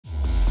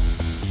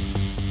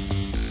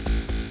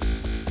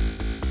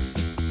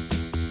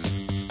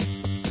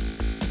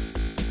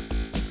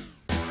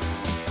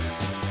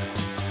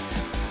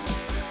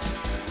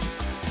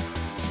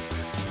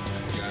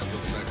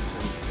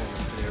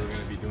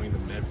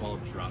ball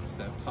drop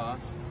step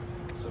toss.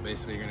 So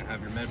basically you're gonna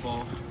have your med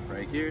ball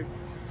right here,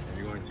 and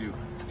you're going to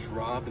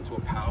drop into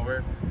a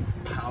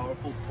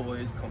powerful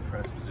poised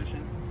compressed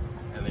position,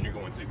 and then you're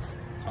going to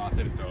toss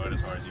it and throw it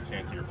as hard as you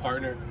can to your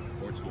partner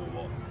or to a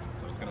wall.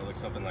 So it's gonna look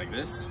something like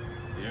this,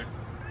 here,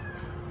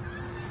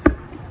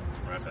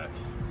 right back,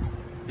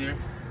 here,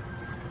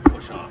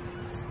 push off.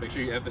 Make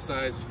sure you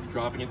emphasize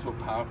dropping into a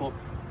powerful,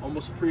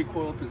 almost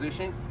pre-coiled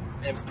position,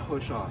 and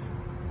push off.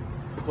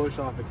 Push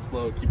off,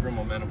 explode, keep your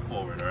momentum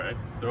forward, all right?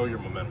 Throw your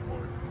momentum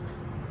forward.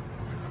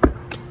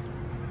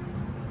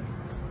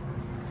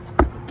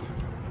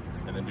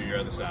 And then do your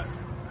other side.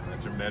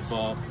 That's your med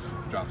ball,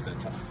 drop set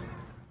toss.